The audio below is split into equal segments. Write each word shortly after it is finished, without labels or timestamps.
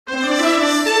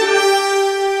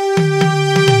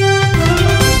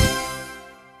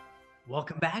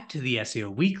Welcome back to the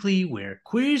SEO Weekly, where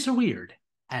queries are weird,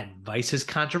 advice is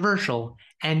controversial,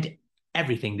 and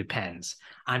everything depends.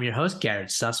 I'm your host, Garrett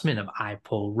Sussman of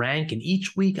iPullrank, and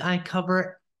each week I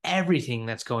cover everything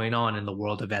that's going on in the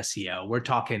world of SEO. We're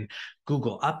talking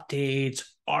Google updates,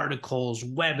 articles,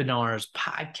 webinars,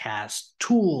 podcasts,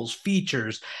 tools,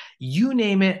 features, you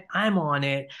name it, I'm on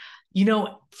it. You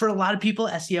know, for a lot of people,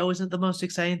 SEO isn't the most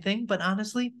exciting thing, but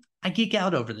honestly, I geek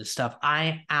out over this stuff.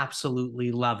 I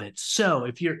absolutely love it. So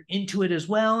if you're into it as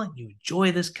well and you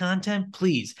enjoy this content,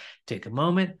 please take a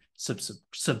moment,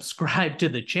 subscribe to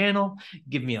the channel,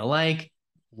 give me a like,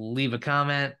 leave a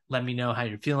comment, let me know how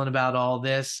you're feeling about all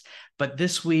this. But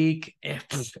this week,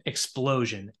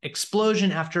 explosion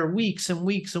after weeks and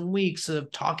weeks and weeks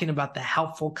of talking about the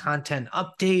helpful content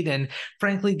update and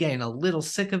frankly getting a little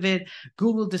sick of it.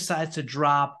 Google decides to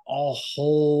drop a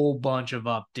whole bunch of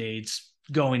updates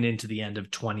going into the end of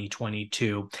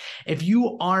 2022. If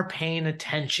you are paying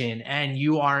attention and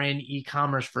you are in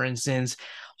e-commerce, for instance,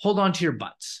 hold on to your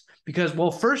butts because,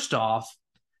 well, first off,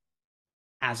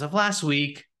 as of last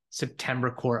week, September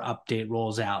core update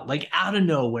rolls out, like out of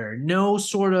nowhere, no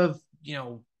sort of,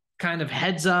 kind of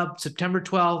heads up. September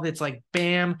 12th, it's like,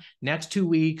 bam, next 2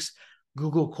 weeks,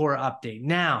 Google core update.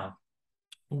 Now,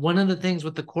 one of the things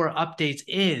with the core updates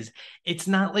is it's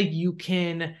not like you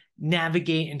can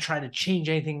navigate and try to change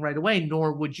anything right away,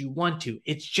 nor would you want to.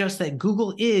 It's just that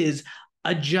Google is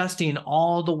adjusting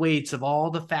all the weights of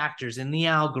all the factors in the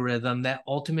algorithm that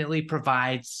ultimately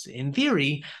provides, in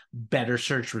theory, better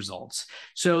search results.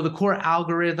 So the core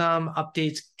algorithm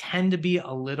updates tend to be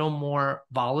a little more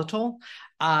volatile.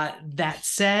 That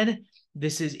said,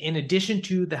 this is in addition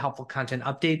to the helpful content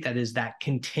update, that is that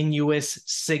continuous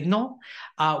signal.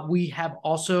 We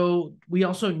also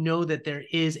know that there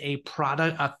is a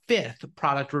fifth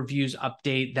product reviews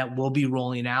update that will be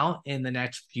rolling out in the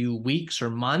next few weeks or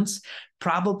months,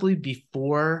 probably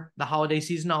before the holiday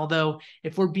season. Although,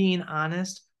 if we're being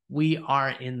honest, we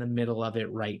are in the middle of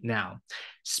it right now.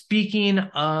 Speaking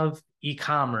of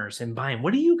e-commerce and buying,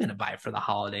 what are you going to buy for the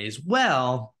holidays?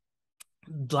 Well,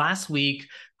 last week,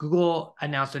 Google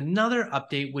announced another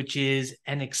update, which is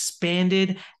an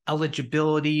expanded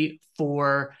eligibility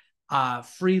for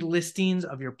free listings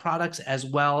of your products as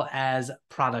well as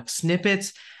product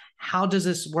snippets. How does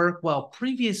this work? Well,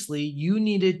 previously, you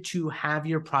needed to have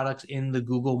your products in the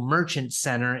Google Merchant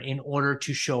Center in order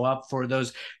to show up for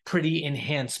those pretty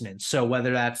enhancements. So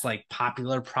whether that's like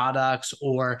popular products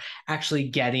or actually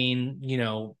getting,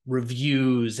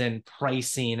 reviews and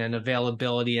pricing and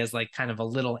availability as like kind of a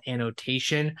little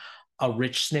annotation, a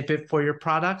rich snippet for your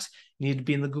products, you need to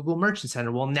be in the Google Merchant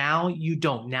Center. Well, now you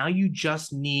don't. Now you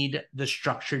just need the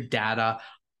structured data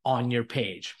on your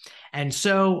page. And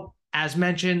so, as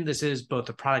mentioned, this is both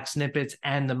the product snippets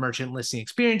and the merchant listing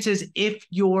experiences. If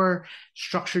your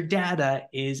structured data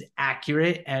is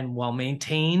accurate and well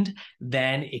maintained,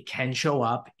 then it can show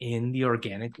up in the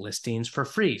organic listings for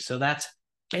free. So that's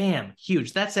bam,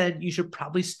 huge. That said, you should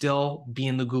probably still be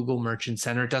in the Google Merchant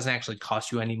Center. It doesn't actually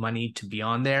cost you any money to be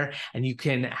on there, and you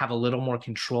can have a little more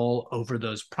control over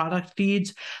those product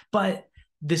feeds. But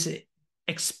this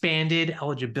expanded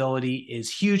eligibility is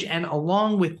huge. And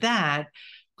along with that,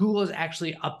 Google has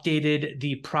actually updated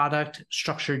the product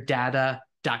structured data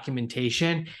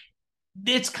documentation.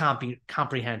 It's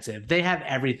comprehensive. They have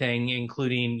everything,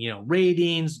 including,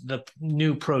 ratings, the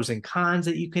new pros and cons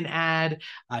that you can add,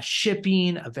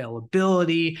 shipping,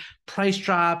 availability, price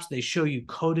drops. They show you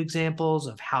code examples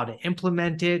of how to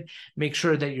implement it. Make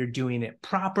sure that you're doing it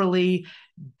properly.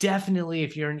 Definitely,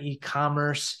 if you're in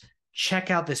e-commerce,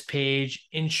 check out this page,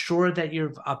 ensure that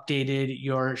you've updated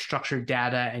your structured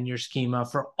data and your schema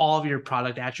for all of your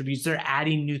product attributes. They're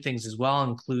adding new things as well,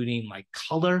 including like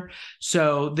color.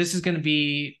 So this is going to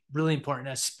be really important,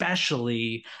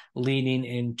 especially leading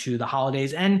into the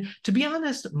holidays. And to be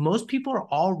honest, most people are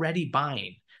already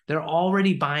buying. They're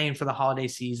already buying for the holiday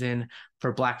season,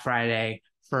 for Black Friday,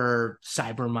 for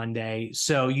Cyber Monday.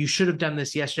 So you should have done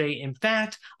this yesterday. In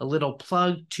fact, a little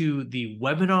plug to the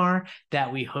webinar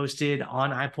that we hosted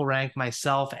on iPullrank,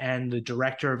 myself and the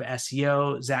director of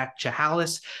SEO, Zach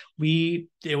Chahalis.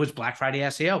 It was Black Friday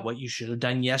SEO, what you should have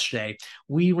done yesterday.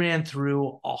 We ran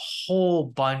through a whole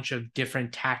bunch of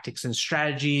different tactics and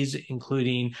strategies,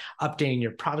 including updating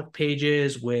your product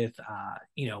pages with,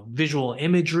 visual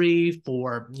imagery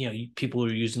for, people who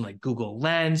are using like Google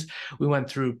Lens. We went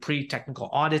through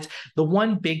pre-technical audits. The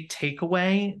one big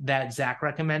takeaway that Zach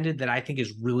recommended that I think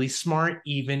is really smart,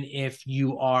 even if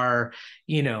you are,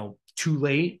 too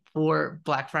late for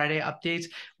Black Friday updates,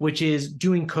 which is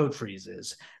doing code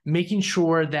freezes, making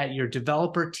sure that your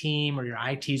developer team or your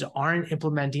ITs aren't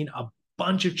implementing a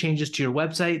bunch of changes to your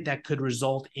website that could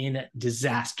result in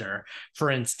disaster. For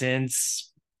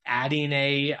instance, adding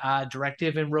a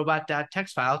directive in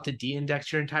robot.txt file to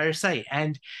de-index your entire site.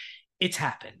 And it's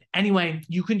happened. Anyway,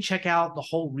 you can check out the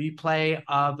whole replay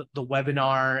of the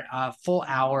webinar, full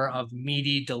hour of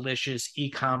meaty, delicious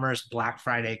e-commerce Black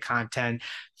Friday content.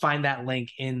 Find that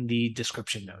link in the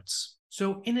description notes.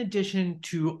 So in addition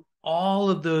to all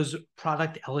of those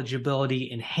product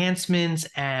eligibility enhancements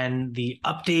and the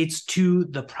updates to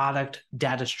the product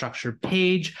data structure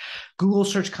page, Google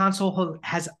Search Console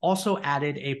has also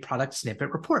added a product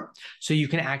snippet report. So you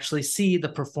can actually see the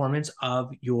performance of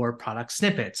your product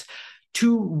snippets.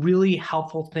 Two really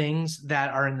helpful things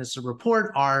that are in this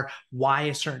report are why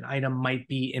a certain item might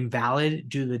be invalid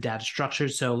due to the data structure.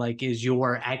 So like, is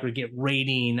your aggregate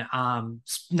rating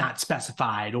not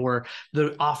specified, or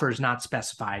the offer is not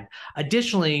specified?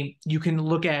 Additionally, you can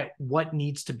look at what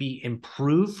needs to be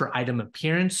improved for item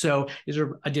appearance. So is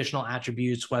there additional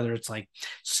attributes, whether it's like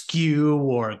SKU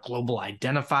or global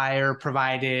identifier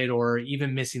provided, or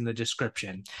even missing the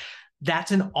description?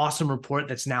 That's an awesome report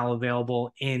that's now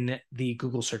available in the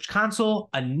Google Search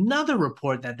Console. Another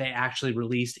report that they actually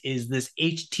released is this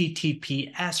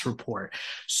HTTPS report.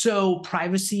 So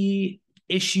privacy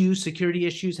issues, security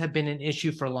issues have been an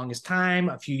issue for the longest time.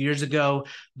 A few years ago,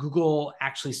 Google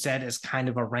actually said as kind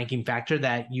of a ranking factor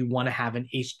that you want to have an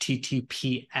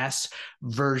HTTPS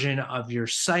version of your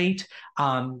site.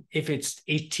 If it's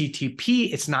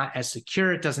HTTP, it's not as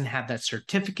secure. It doesn't have that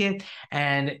certificate,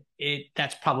 and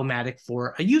that's problematic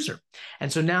for a user.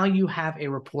 And so now you have a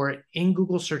report in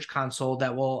Google Search Console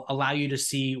that will allow you to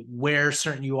see where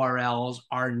certain URLs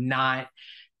are not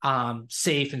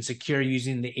safe and secure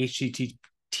using the HTTPS.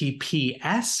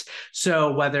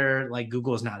 So whether like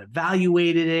Google has not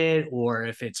evaluated it, or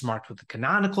if it's marked with a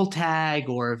canonical tag,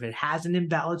 or if it has an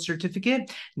invalid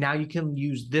certificate, now you can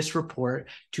use this report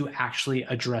to actually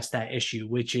address that issue,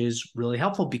 which is really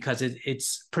helpful because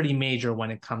it's pretty major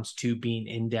when it comes to being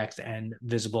indexed and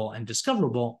visible and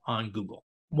discoverable on Google.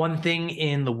 One thing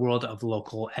in the world of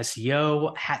local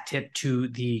SEO, hat tip to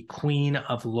the queen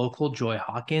of local, Joy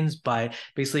Hawkins, but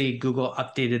basically Google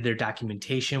updated their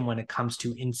documentation when it comes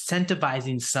to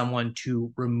incentivizing someone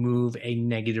to remove a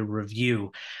negative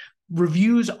review.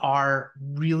 Reviews are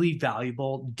really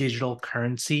valuable digital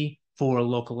currency for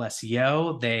local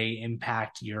SEO. They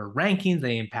impact your rankings.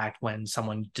 They impact when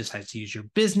someone decides to use your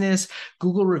business.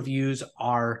 Google reviews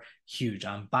are huge.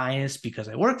 I'm biased because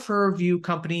I work for a review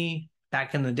company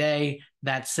back in the day.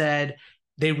 That said,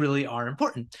 they really are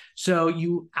important. So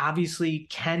you obviously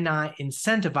cannot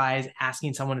incentivize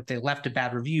asking someone if they left a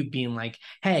bad review, being like,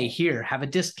 hey, here, have a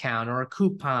discount or a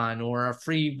coupon or a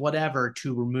free whatever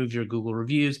to remove your Google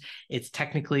reviews. It's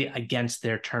technically against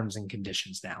their terms and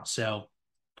conditions now. So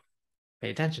pay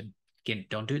attention. Again,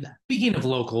 don't do that. Speaking of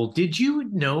local, did you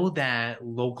know that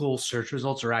local search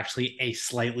results are actually a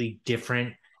slightly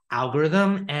different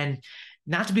algorithm? And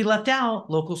not to be left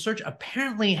out, local search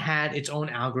apparently had its own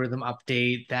algorithm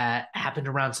update that happened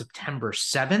around September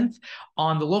 7th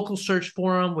on the local search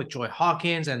forum with Joy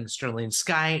Hawkins and the Sterling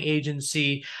Sky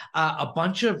Agency. A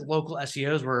bunch of local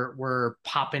SEOs were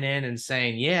popping in and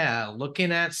saying, yeah,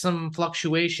 looking at some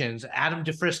fluctuations. Adam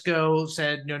DeFrisco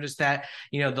said, notice that,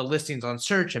 the listings on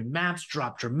search and maps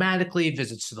dropped dramatically,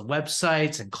 visits to the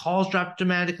websites and calls dropped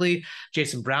dramatically.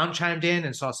 Jason Brown chimed in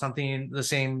and saw something to the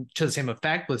same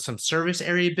effect with some service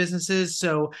area businesses.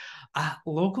 So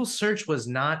local search was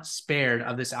not spared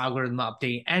of this algorithm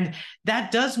update. And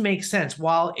that does make sense.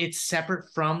 While it's separate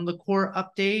from the core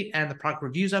update and the product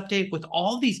reviews update, with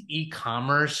all these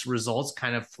e-commerce results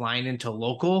kind of flying into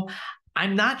local,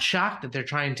 I'm not shocked that they're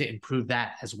trying to improve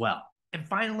that as well. And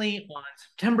finally, on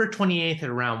September 28th at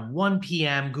around 1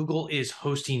 p.m., Google is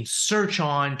hosting Search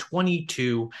On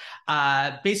 22.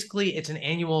 Basically, it's an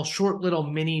annual short little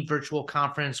mini virtual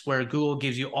conference where Google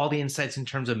gives you all the insights in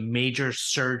terms of major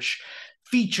search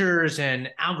features and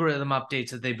algorithm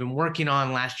updates that they've been working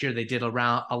on. Last year, they did a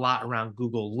lot around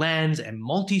Google Lens and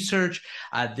multi-search.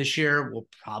 This year, we'll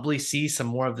probably see some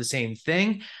more of the same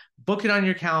thing. Book it on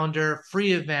your calendar,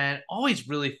 free event, always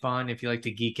really fun if you like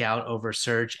to geek out over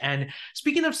search. And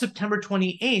speaking of September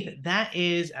 28th, that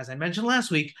is, as I mentioned last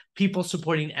week, people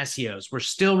supporting SEOs. We're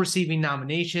still receiving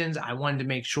nominations. I wanted to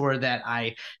make sure that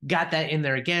I got that in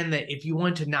there again, that if you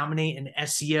want to nominate an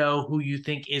SEO who you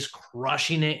think is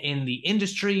crushing it in the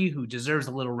industry, who deserves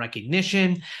a little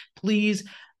recognition, please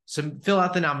fill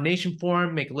out the nomination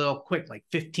form, make a little quick, like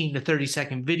 15 to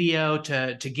 30-second video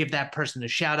to give that person a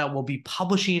shout out. We'll be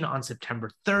publishing on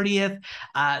September 30th.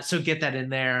 So get that in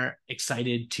there.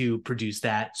 Excited to produce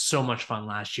that. So much fun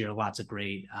last year. Lots of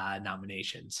great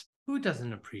nominations. Who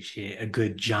doesn't appreciate a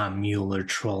good John Mueller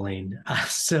trolling?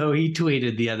 So he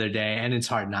tweeted the other day, and it's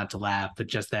hard not to laugh, but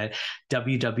just that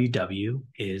www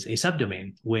is a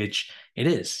subdomain, which it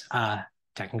is.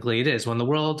 Technically, it is. When the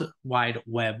World Wide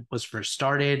Web was first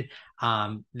started,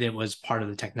 it was part of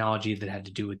the technology that had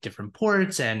to do with different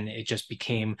ports, and it just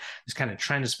became this kind of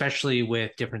trend, especially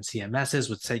with different CMSs,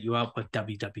 would set you up with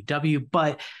www,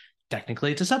 but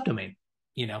technically it's a subdomain,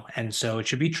 and so it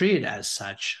should be treated as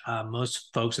such. Most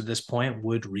folks at this point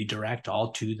would redirect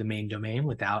all to the main domain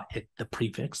without the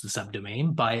prefix, the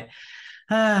subdomain. But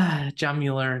John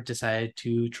Mueller decided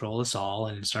to troll us all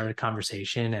and start a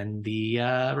conversation, and the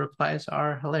replies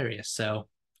are hilarious. So,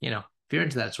 if you're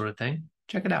into that sort of thing,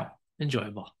 check it out.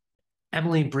 Enjoyable.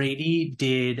 Emily Brady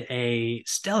did a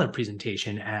stellar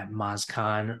presentation at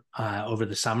MozCon over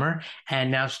the summer, and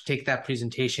now she took that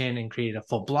presentation and created a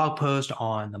full blog post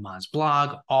on the Moz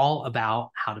blog all about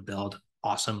how to build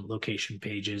awesome location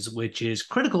pages, which is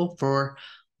critical for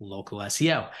local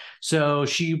SEO. So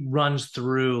she runs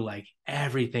through like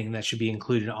everything that should be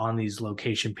included on these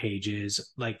location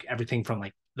pages, like everything from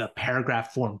like the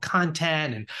paragraph form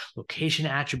content and location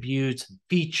attributes and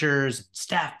features and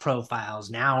staff profiles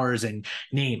and hours and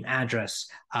name, address,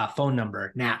 phone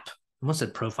number, NAP. I almost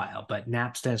said profile, but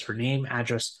NAP stands for name,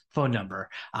 address, phone number,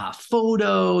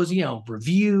 photos,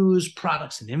 reviews,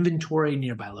 products and inventory,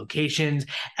 nearby locations,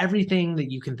 everything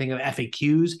that you can think of,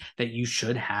 FAQs that you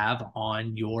should have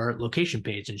on your location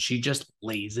page. And she just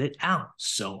lays it out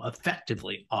so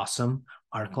effectively. Awesome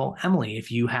article, Emily.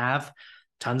 If you have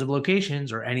tons of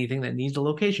locations or anything that needs a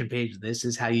location page, this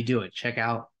is how you do it. Check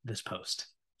out this post.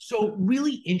 So,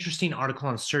 really interesting article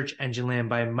on Search Engine Land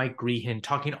by Mike Grehan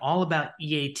talking all about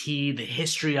EAT, the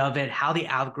history of it, how the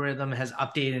algorithm has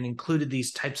updated and included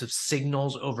these types of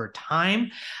signals over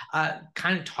time.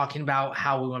 Kind of talking about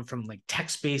how we went from like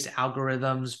text-based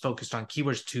algorithms focused on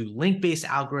keywords to link-based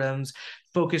algorithms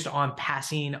focused on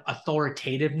passing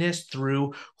authoritativeness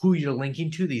through who you're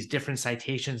linking to, these different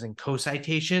citations and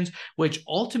co-citations, which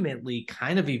ultimately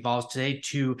kind of evolves today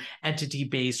to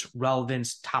entity-based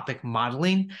relevance topic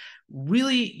modeling.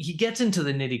 Really, he gets into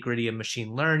the nitty-gritty of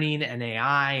machine learning and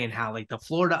AI and how like the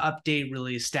Florida update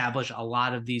really established a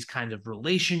lot of these kind of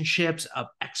relationships of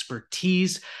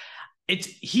expertise.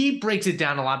 He breaks it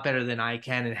down a lot better than I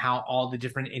can, and how all the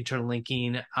different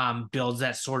interlinking builds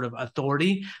that sort of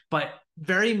authority. But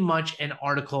very much an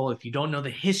article, if you don't know the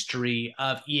history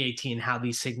of EAT and how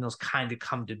these signals kind of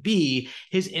come to be,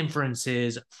 his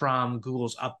inferences from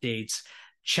Google's updates,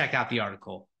 check out the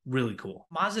article. Really cool.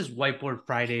 Moz's Whiteboard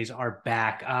Fridays are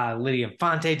back. Lydia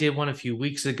Infante did one a few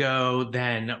weeks ago.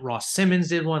 Then Ross Simmons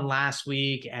did one last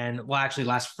week. And well, actually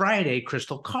last Friday,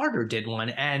 Crystal Carter did one.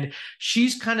 And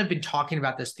she's kind of been talking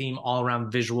about this theme all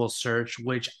around visual search,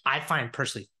 which I find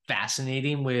personally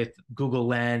fascinating with Google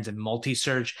Lens and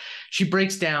multi-search. She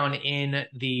breaks down in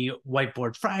the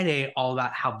Whiteboard Friday all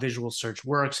about how visual search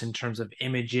works in terms of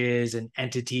images and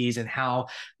entities, and how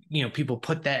people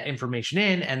put that information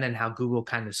in, and then how Google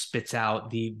kind of spits out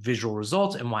the visual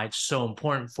results, and why it's so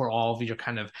important for all of your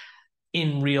kind of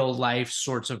in real life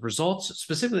sorts of results,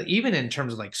 specifically even in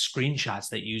terms of like screenshots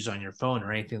that you use on your phone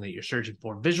or anything that you're searching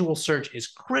for. Visual search is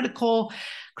critical.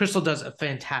 Crystal does a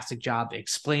fantastic job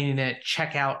explaining it.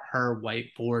 Check out her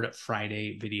Whiteboard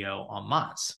Friday video on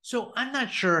Moz. So I'm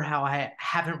not sure how I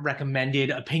haven't recommended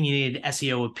opinionated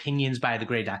SEO opinions by the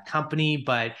Gray Company,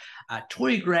 but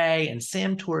Tori Gray and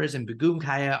Sam Torres and Begum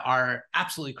Kaya are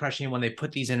absolutely crushing when they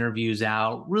put these interviews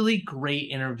out. Really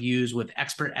great interviews with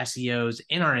expert SEOs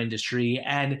in our industry.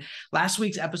 And last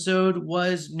week's episode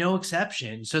was no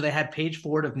exception. So they had Paige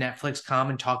Ford of Netflix come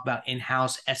and talk about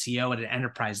in-house SEO at an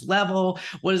enterprise level.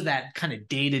 What does that kind of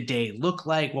day-to-day look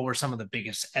like? What were some of the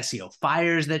biggest SEO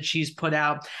fires that she's put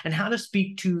out? And how to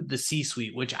speak to the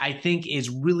C-suite, which I think is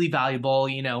really valuable.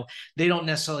 They don't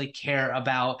necessarily care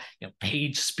about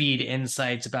page speed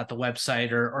insights about the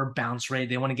website or bounce rate.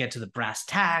 They want to get to the brass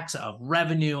tacks of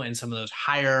revenue and some of those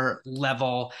higher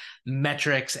level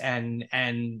metrics and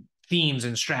themes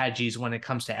and strategies when it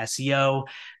comes to SEO.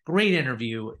 Great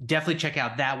interview. Definitely check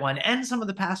out that one and some of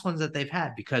the past ones that they've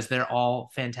had, because they're all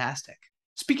fantastic.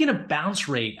 Speaking of bounce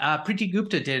rate, Preeti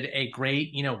Gupta did a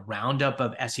great, roundup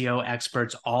of SEO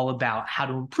experts all about how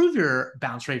to improve your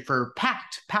bounce rate for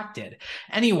Packed. Packed did.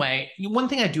 Anyway, one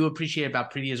thing I do appreciate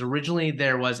about Preeti is originally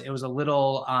it was a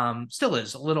little, still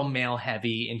is a little male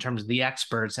heavy in terms of the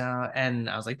experts. And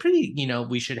I was like, Preeti,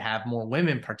 we should have more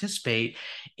women participate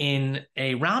in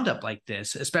a roundup like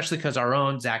this, especially because our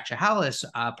own Zach Chahalis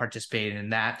participated in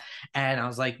that. And I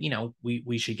was like,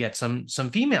 we should get some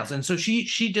females. And so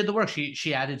she did the work. She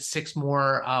actually added 6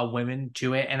 more women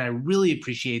to it, and I really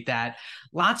appreciate that.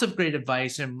 Lots of great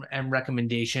advice and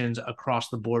recommendations across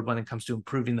the board when it comes to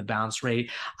improving the bounce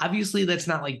rate. Obviously, that's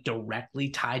not like directly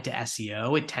tied to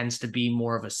SEO. It tends to be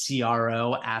more of a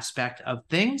CRO aspect of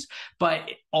things. But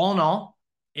all in all,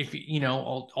 if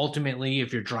ultimately,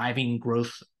 if you're driving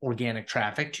growth organic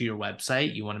traffic to your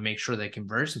website, you want to make sure they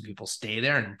convert and people stay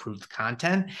there and improve the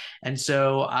content. And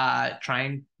so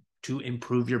trying to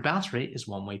improve your bounce rate is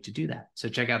one way to do that. So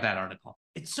check out that article.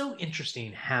 It's so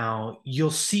interesting how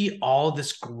you'll see all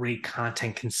this great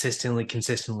content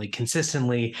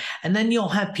consistently, and then you'll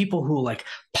have people who like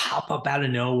pop up out of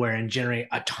nowhere and generate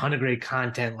a ton of great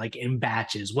content like in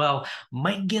batches. Well,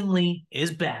 Mike Ginley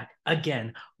is back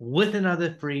again with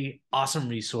another free awesome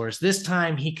resource. This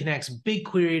time he connects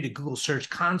BigQuery to Google Search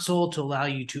Console to allow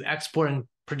you to export and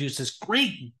produce this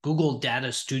great Google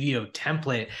Data Studio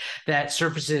template that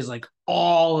surfaces like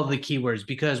all of the keywords,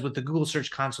 because with the Google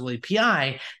Search Console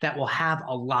API, that will have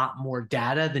a lot more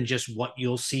data than just what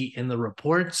you'll see in the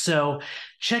report. So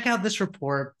check out this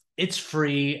report. It's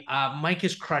free. Mike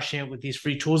is crushing it with these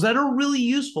free tools that are really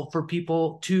useful for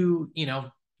people to,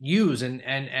 use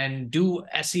and do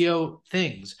SEO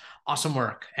things. Awesome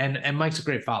work. And Mike's a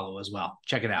great follow as well.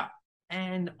 Check it out.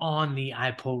 And on the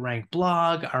iPullrank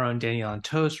blog, our own Danielle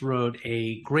Antos wrote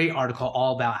a great article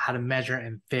all about how to measure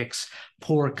and fix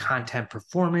poor content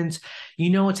performance. You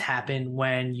know what's happened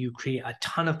when you create a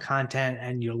ton of content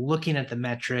and you're looking at the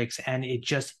metrics and it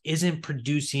just isn't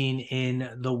producing in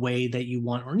the way that you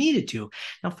want or need it to.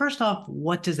 Now, first off,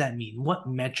 what does that mean? What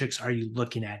metrics are you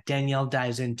looking at? Danielle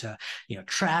dives into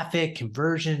traffic,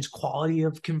 conversions, quality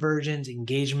of conversions,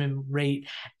 engagement rate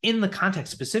in the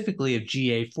context specifically of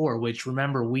GA4, which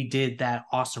remember, we did that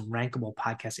awesome Rankable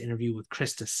podcast interview with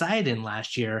Krista Seiden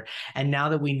last year. And now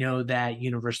that we know that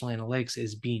Universal Analytics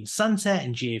is being sunset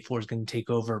and GA4 is going to take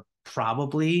over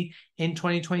probably in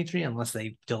 2023, unless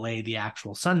they delay the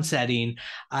actual sunsetting,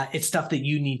 it's stuff that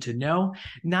you need to know.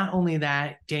 Not only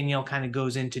that, Danielle kind of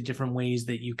goes into different ways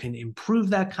that you can improve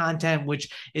that content, which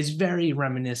is very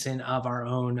reminiscent of our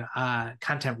own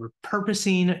content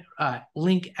repurposing,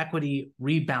 link equity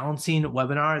rebalancing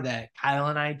webinar that Kyle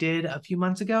and I did a few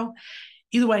months ago.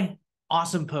 Either way,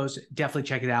 awesome post. Definitely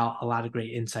check it out. A lot of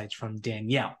great insights from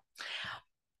Danielle.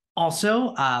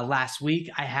 Also, last week,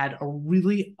 I had a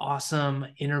really awesome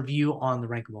interview on the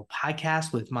Rankable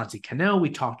podcast with Monty Cano. We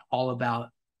talked all about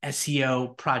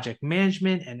SEO project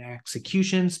management and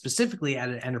execution, specifically at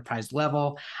an enterprise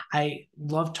level. I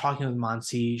love talking with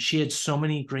Monty. She had so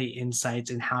many great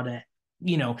insights in how to,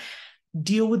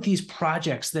 deal with these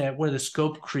projects where the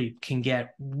scope creep can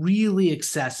get really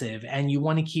excessive, and you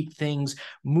want to keep things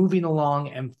moving along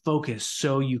and focused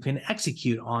so you can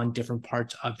execute on different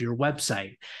parts of your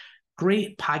website.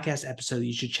 Great podcast episode that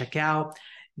you should check out.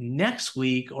 Next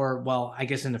week, or well, I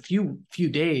guess in a few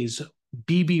days,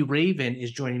 BB Raven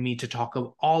is joining me to talk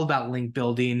all about link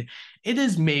building. It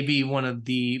is maybe one of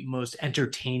the most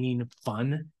entertaining,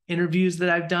 fun interviews that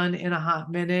I've done in a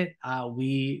hot minute.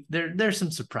 There's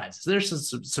some surprises. There's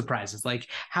some surprises, like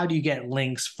how do you get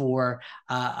links for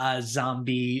a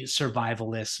zombie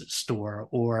survivalist store,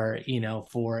 or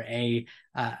for a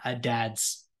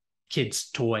dad's kid's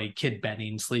toy, kid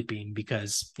bedding, sleeping,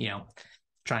 because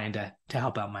trying to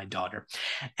help out my daughter.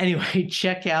 Anyway,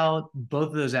 check out both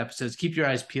of those episodes. Keep your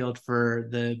eyes peeled for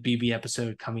the BB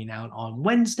episode coming out on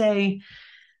Wednesday.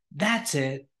 That's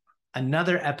it.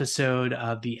 Another episode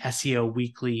of the SEO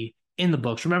Weekly in the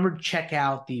books. Remember to check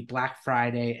out the Black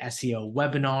Friday SEO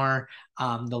webinar.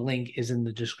 The link is in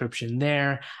the description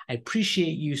there. I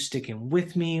appreciate you sticking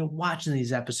with me, watching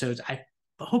these episodes. I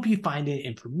hope you find it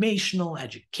informational,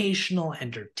 educational,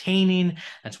 entertaining.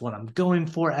 That's what I'm going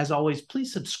for. As always,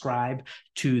 please subscribe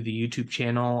to the YouTube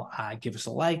channel. Give us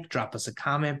a like, drop us a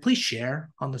comment. Please share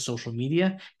on the social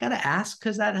media. Gotta ask,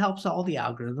 because that helps all the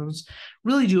algorithms.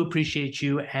 Really do appreciate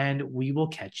you, and we will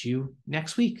catch you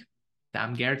next week.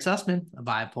 I'm Garrett Sussman of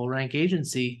iPullrank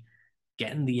Agency,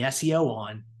 getting the SEO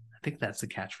on. I think that's the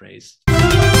catchphrase.